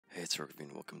it's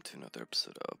Irving. Welcome to another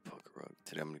episode of PokeRogue.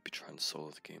 Today I'm going to be trying to solo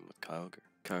the game with Kyogre.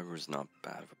 Kyogre is not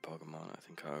bad of a Pokemon. I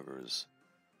think Kyogre is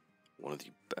one of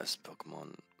the best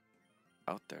Pokemon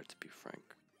out there, to be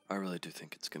frank. I really do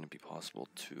think it's going to be possible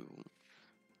to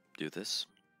do this.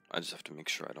 I just have to make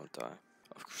sure I don't die.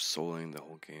 Of course, soloing the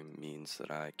whole game means that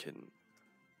I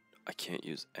can't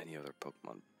use any other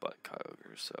Pokemon but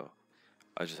Kyogre, so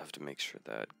I just have to make sure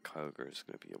that Kyogre is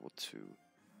going to be able to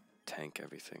tank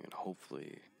everything and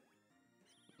hopefully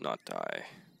not die.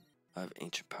 I have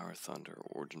Ancient Power, Thunder,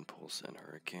 Origin Pulse, and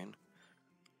Hurricane.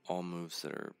 All moves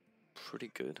that are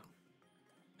pretty good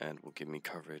and will give me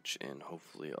coverage in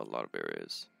hopefully a lot of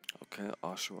areas. Okay,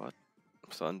 Oshawott,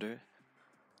 Thunder,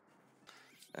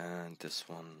 and this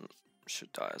one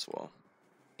should die as well.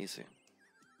 Easy.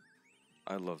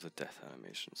 I love the death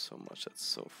animation so much, that's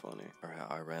so funny.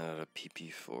 Alright, I ran out of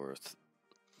PP for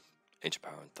Ancient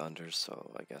Power and Thunder,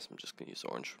 so I guess I'm just gonna use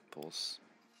Orange Pulse.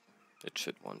 It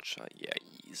should one-shot, yeah,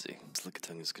 easy. This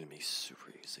Lickitung is gonna be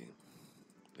super easy.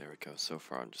 There we go, so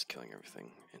far I'm just killing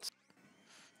everything.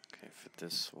 Okay, for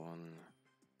this one,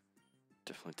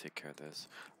 definitely take care of this.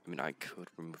 I mean, I could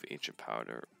remove Ancient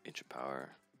Power.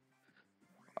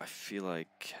 I feel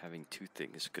like having two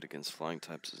things good against flying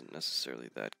types isn't necessarily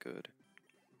that good,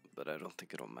 but I don't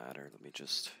think it'll matter. Let me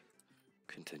just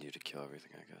continue to kill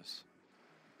everything, I guess.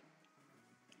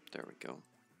 There we go.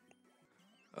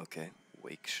 Okay,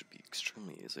 Wake should be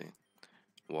extremely easy.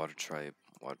 Water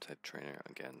type trainer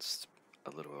against a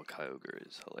little Kyogre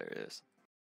is hilarious.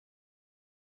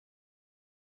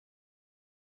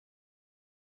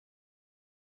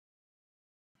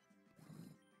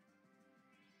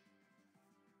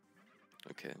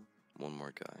 Okay, one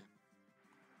more guy.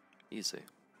 Easy.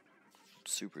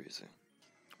 Super easy.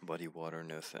 Muddy water,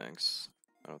 no thanks.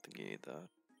 I don't think you need that.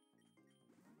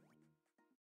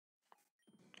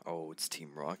 Oh, it's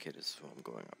Team Rocket is who I'm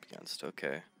going up against.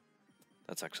 Okay.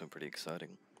 That's actually pretty exciting.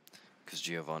 Because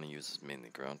Giovanni uses mainly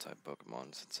ground type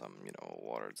Pokemon, since I'm, a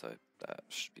water type. That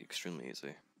should be extremely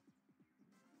easy.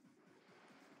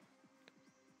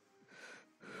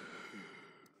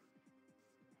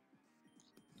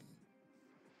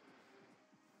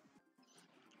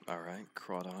 Alright,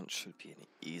 Crawdon should be an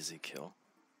easy kill.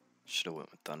 Should've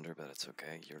went with Thunder, but it's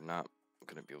okay. You're not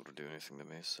gonna be able to do anything to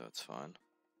me, so it's fine.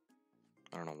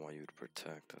 I don't know why you would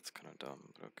protect, that's kinda dumb,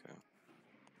 but okay.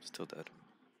 Still dead.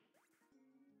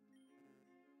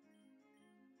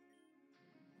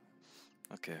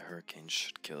 Okay, Hurricane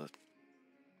should kill it.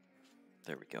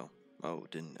 There we go. Oh,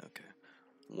 didn't, okay.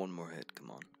 One more hit,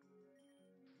 come on.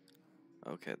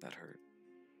 Okay, that hurt.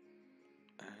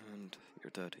 And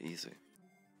you're dead, easy.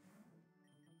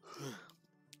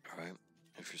 Alright,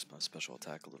 increase my special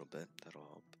attack a little bit, that'll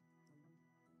help.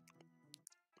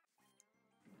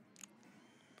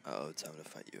 Oh, it's time to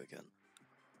fight you again.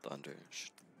 Thunder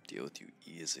should deal with you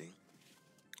easy.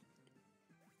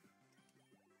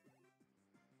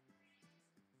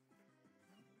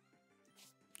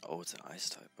 Oh, it's an ice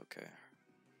type, okay.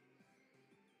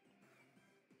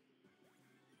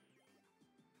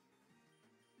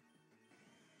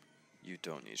 You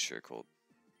don't need Sheer Cold.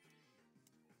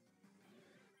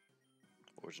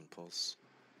 Origin Pulse.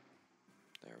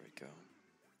 There we go.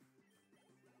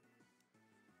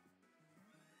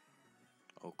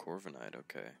 Oh, Corviknight,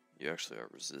 okay. You actually are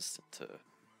resistant to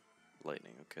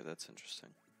lightning. Okay, that's interesting.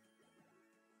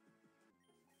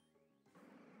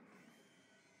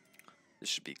 This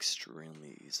should be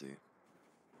extremely easy.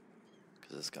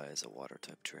 Because this guy is a water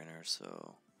type trainer,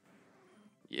 so...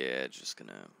 yeah, just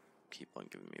gonna keep on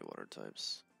giving me water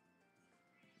types.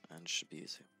 And it should be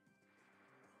easy.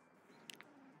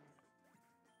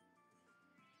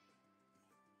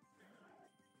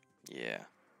 Yeah.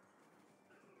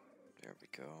 There we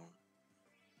go.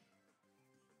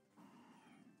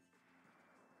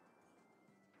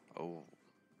 Oh.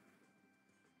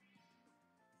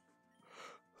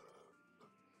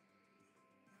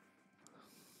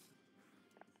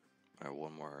 Alright,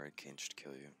 one more Hurricane should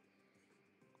kill you.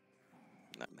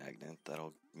 That Magnet,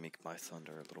 that'll make my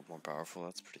Thunder a little more powerful,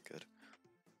 that's pretty good.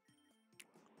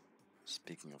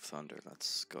 Speaking of Thunder,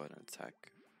 let's go ahead and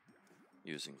attack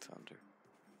using Thunder.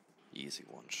 Easy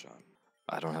one shot.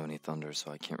 I don't have any Thunder,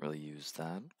 so I can't really use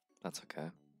that. That's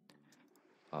okay.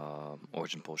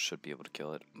 Origin Pulse should be able to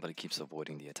kill it, but it keeps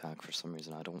avoiding the attack for some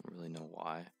reason. I don't really know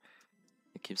why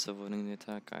it keeps avoiding the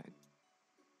attack.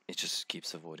 It just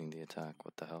keeps avoiding the attack.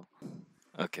 What the hell?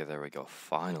 Okay, there we go.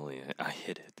 Finally, I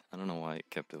hit it. I don't know why it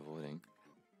kept avoiding.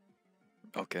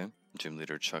 Okay, Gym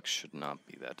Leader Chuck should not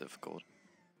be that difficult.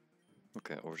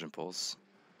 Okay, Origin Pulse.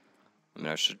 I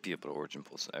mean, I should be able to Origin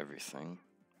Pulse everything.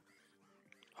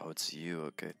 Oh, it's you.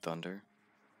 Okay, Thunder.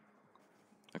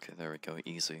 Okay, there we go,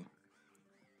 easy.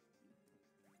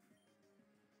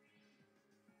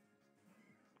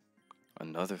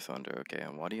 Another Thunder, okay,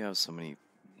 and why do you have so many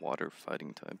water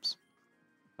fighting types?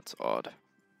 That's odd.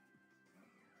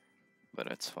 But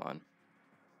it's fine.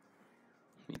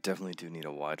 You definitely do need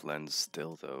a wide lens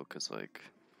still, though, because, like,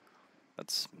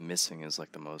 that's missing is,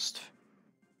 like, the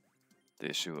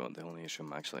only issue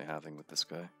I'm actually having with this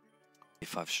guy.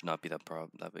 E5 should not be that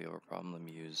big of a problem. Let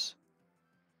me use...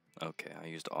 Okay, I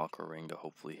used Aqua Ring to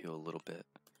hopefully heal a little bit.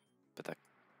 But that...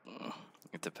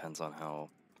 it depends on how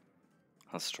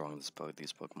strong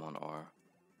these Pokemon are.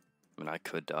 I mean, I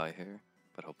could die here,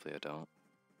 but hopefully I don't.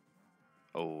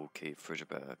 Okay,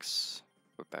 Frigibax.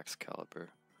 Or Baxcalibur.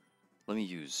 Let me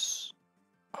use...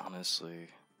 honestly...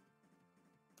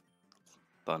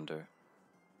 Thunder.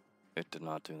 It did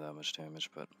not do that much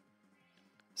damage, but...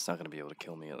 it's not going to be able to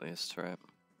kill me at least, right?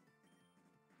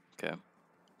 Okay.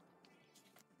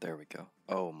 There we go.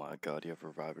 Oh my god, you have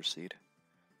Reviver Seed?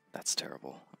 That's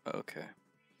terrible. Okay.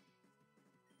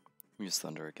 Use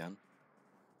Thunder again.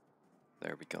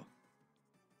 There we go.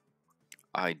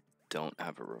 I don't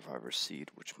have a Reviver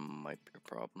Seed, which might be a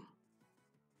problem.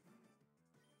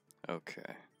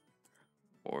 Okay.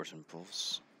 Origin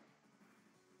Pulse.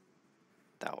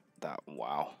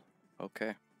 Wow. Okay.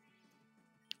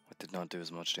 It did not do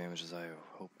as much damage as I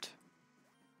hoped.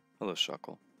 Hello,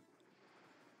 Shuckle.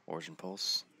 Origin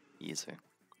Pulse. Easy.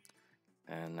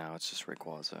 And now it's just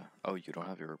Rayquaza. Oh, you don't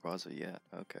have your Rayquaza yet.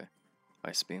 Okay.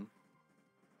 Ice Beam.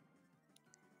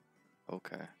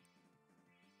 Okay.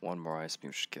 One more Ice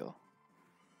Beam should kill.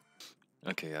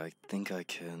 Okay, I think I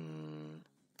can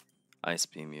Ice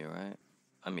Beam you, right?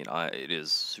 I mean, it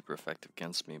is super effective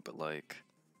against me, but like,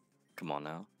 come on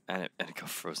now. And it got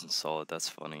Frozen Solid, that's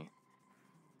funny.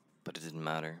 But it didn't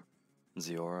matter.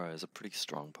 Zeora is a pretty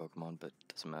strong Pokemon, but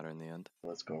it doesn't matter in the end.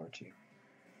 Let's go, Archie.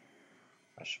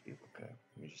 I should be okay.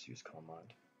 Let me just use Calm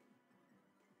Mind.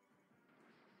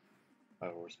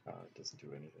 5 horsepower, it doesn't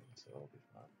do anything, so I'll be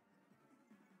fine.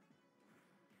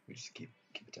 We just keep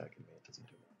attacking me, it doesn't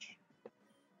do much.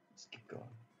 Just keep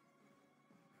going.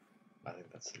 I think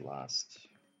that's the last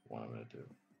one I'm gonna do.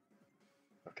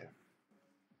 Okay.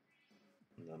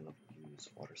 And then I'll use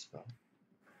Water Spell.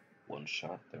 One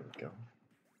shot, there we go.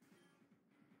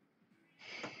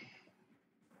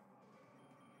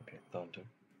 Okay, Thunder.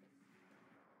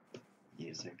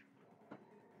 Easy.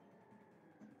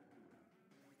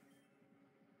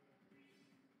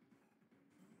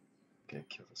 Okay,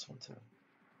 kill this one too.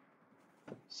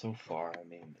 So far, I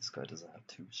mean, this guy doesn't have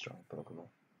too strong Pokemon.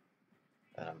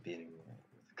 And I'm beating him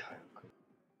with Kyogre.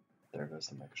 There goes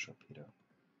the Mega Sharpedo.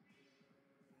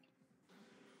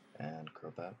 And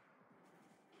Crobat.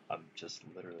 I'm just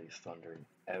literally thundering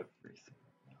everything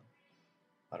right now.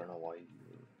 I don't know why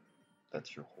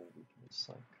that's your whole weakness,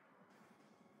 like,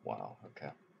 wow,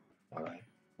 okay. Alright,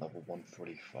 level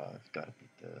 145, gotta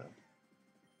beat the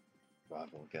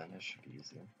rival again, it should be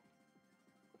easy.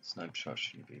 Snipe Shot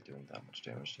shouldn't be doing that much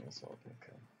damage to me, so I'll be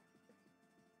okay.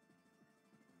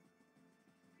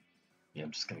 Yeah,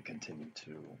 I'm just gonna continue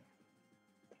to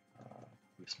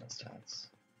boost my stats,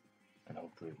 and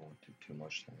hopefully it won't do too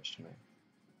much damage to me.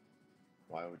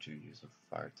 Why would you use a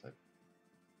fire type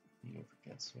move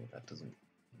against me? That doesn't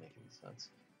make any sense.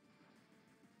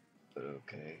 But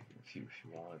okay, if you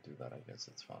want to do that, I guess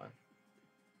it's fine.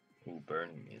 Ooh,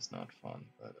 burning me is not fun,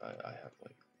 but I have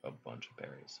like a bunch of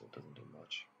berries, so it doesn't do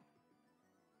much.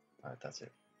 Alright, that's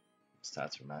it.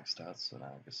 Stats are max stats, so now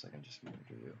I guess I can just murder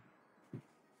you.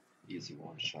 Easy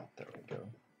one shot, there we go.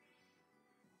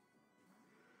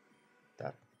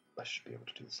 That, I should be able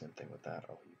to do the same thing with that.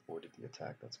 Oh, he avoided the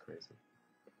attack, that's crazy.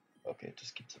 Okay, it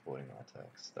just keeps avoiding my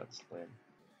attacks, that's lame.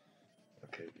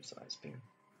 Okay, use Ice Beam.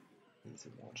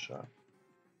 Easy one shot.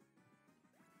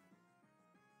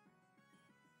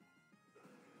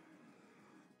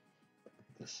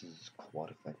 This is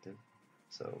quite effective,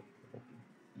 so it'll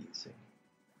be easy.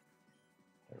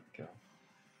 There we go.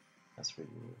 That's for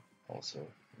you, also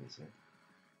easy.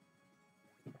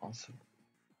 Awesome.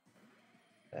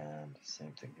 And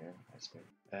same thing here, Ice Beam.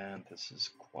 And this is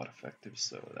quite effective,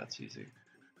 so that's easy.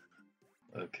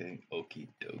 Okay, okie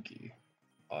dokie.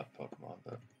 Odd Pokemon,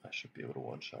 but I should be able to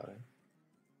one-shot it.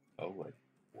 Oh, I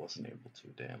wasn't able to,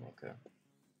 damn, okay.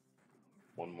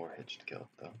 One more hit to kill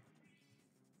it, though.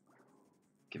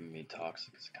 Giving me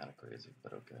Toxic is kind of crazy,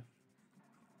 but okay.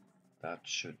 That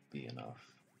should be enough.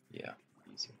 Yeah,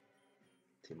 easy.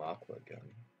 Team Aqua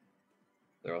again.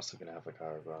 They're also going to have a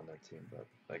Kyogre on their team, but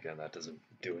again, that doesn't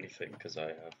do anything because I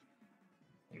have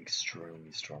an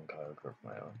extremely strong Kyogre of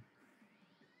my own.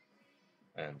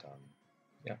 And,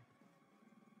 yeah.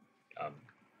 I'm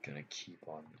going to keep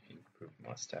on improving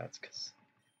my stats because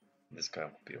This guy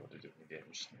won't be able to do any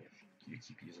damage to me if you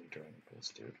keep using Dragon Pulse,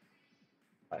 dude.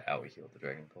 I out-heal the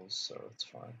Dragon Pulse, so it's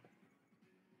fine.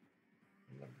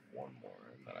 And then one more,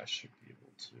 and then I should be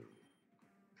able to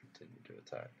continue to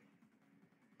attack.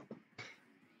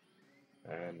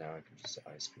 And now I can just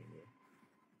Ice Beam you.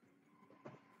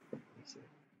 Let's see.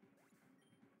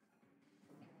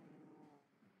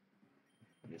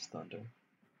 And use Thunder.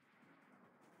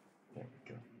 There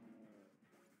we go.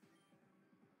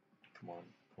 Come on,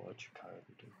 pull out your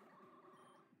Kyogre, dude.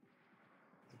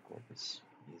 The Corpus,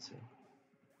 easy.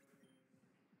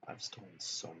 I've stolen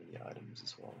so many items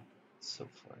as well. It's so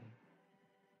funny.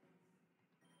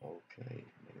 Okay,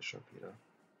 Mega Sharpedo.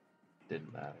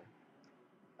 Didn't matter.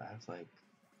 I have like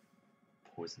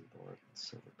Poison Board and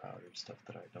Silver Powder, stuff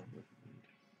that I don't really need.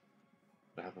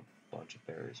 But I have a bunch of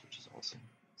berries, which is awesome.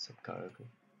 Except Kyogre.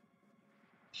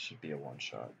 Should be a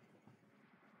one-shot.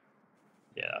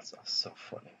 Yeah, that's so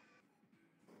funny.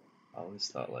 I always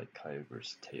thought like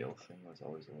Kyogre's tail thing was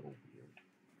always a little weird.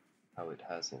 How it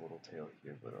has a little tail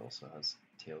here, but it also has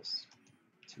tails,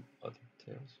 two other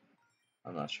tails.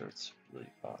 I'm not sure, it's really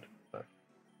odd, but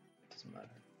it doesn't matter.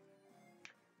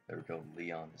 There we go,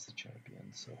 Leon is the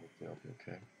champion, so hopefully I'll be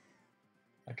okay.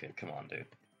 Okay, come on, dude.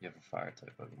 You have a fire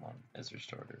type Pokemon as your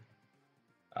starter.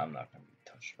 I'm not gonna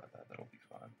be touched by that, that'll be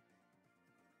fine.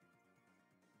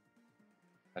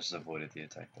 I just avoided the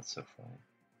attack, that's so funny.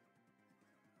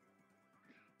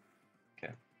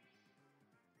 Okay.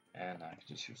 And I can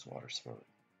just use Water Sport.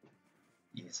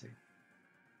 Easy.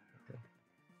 Okay.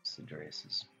 Cinderace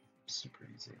is super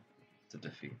easy to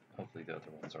defeat. Hopefully the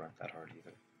other ones aren't that hard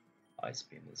either. Ice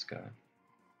Beam this guy.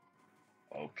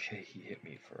 Okay, he hit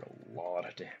me for a lot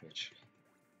of damage.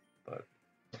 But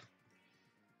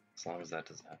as long as that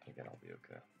doesn't happen again, I'll be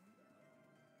okay.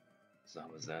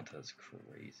 Zamazenta is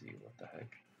crazy, what the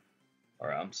heck.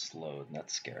 Alright, I'm slow, and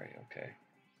that's scary, okay?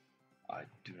 I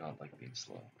do not like being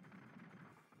slow.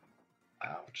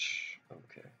 Ouch,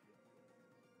 okay.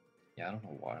 Yeah, I don't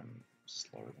know why I'm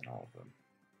slower than all of them.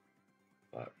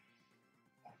 But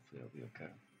hopefully I'll be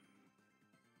okay.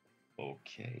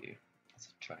 Okay, that's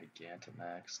a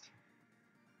Gigantamaxed,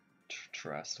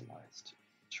 Terastallized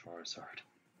Charizard.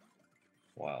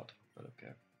 Wild, but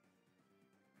okay.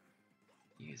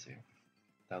 Easy.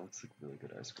 That looks like really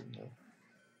good ice cream though.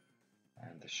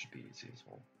 And this should be easy as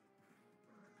well.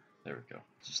 There we go.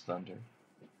 Just Thunder.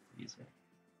 Easy.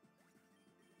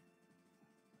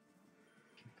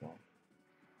 Keep going.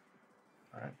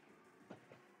 Alright.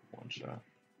 One shot.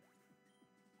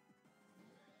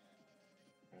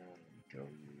 And go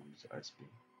use Ice Beam.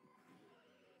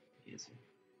 Easy.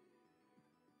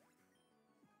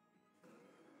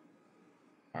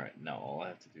 Alright, now all I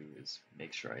have to do is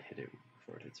make sure I hit it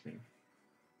before it hits me.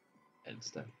 And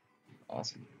it's dead.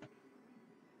 Awesome.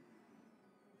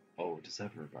 Oh, does that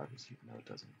have Revival Seed? No, it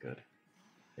doesn't. Good.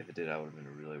 If it did, I would have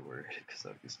been really worried, because that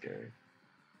would be scary.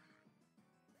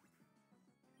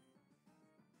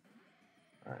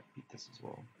 Alright, beat this as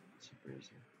well. Super easy.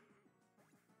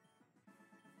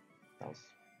 That was...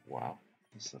 wow.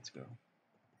 Let's go.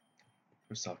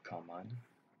 First off, Calm Mind.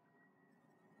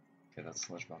 Okay, that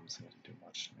Sludge Bomb isn't going to do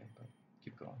much to me, but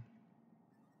keep going.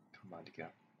 Calm Mind again.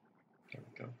 There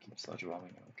we go. Keep Sludge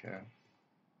Bombing, okay.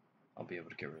 I'll be able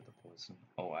to get rid of the poison.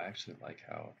 Oh, I actually like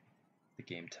how the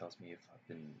game tells me if I've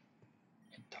been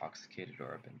intoxicated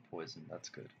or I've been poisoned. That's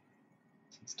good.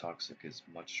 Since Toxic is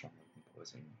much stronger than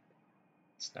Poison,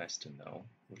 it's nice to know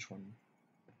which one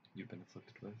you've been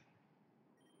afflicted with.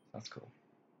 That's cool.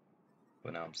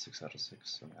 But now I'm 6 out of 6,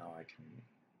 so now I can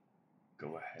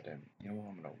go ahead and... you know what,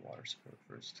 I'm going to Water Sport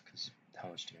first, because how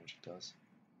much damage it does.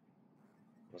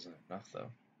 Wasn't enough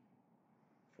though,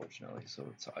 fortunately, so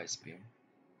it's Ice Beam.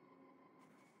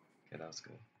 Okay, that was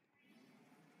good.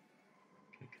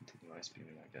 Okay, continue Ice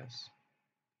Beaming, I guess.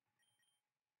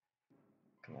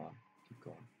 Come on, keep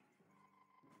going.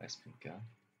 Ice Beam again.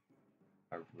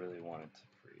 I really want it to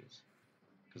freeze,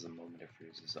 because the moment it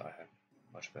freezes, I have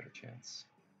a much better chance.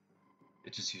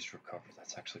 It just used Recover,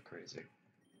 that's actually crazy.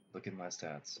 Look at my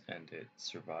stats, and it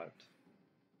survived,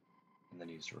 and then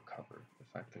used Recover. The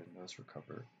fact that it knows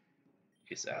Recover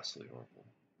is absolutely horrible.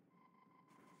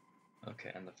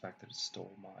 Okay, and the fact that it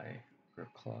stole my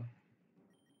Grip Claw,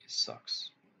 it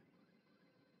sucks.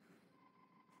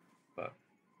 But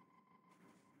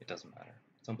it doesn't matter.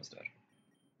 It's almost dead.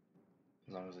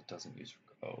 As long as it doesn't use...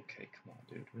 oh, okay, come on,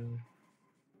 dude, really?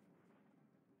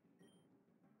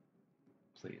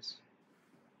 Please.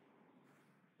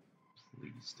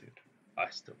 Please, dude. I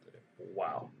still did it.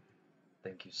 Wow.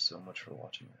 Thank you so much for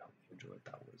watching. I hope you enjoyed.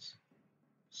 That was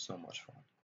so much fun.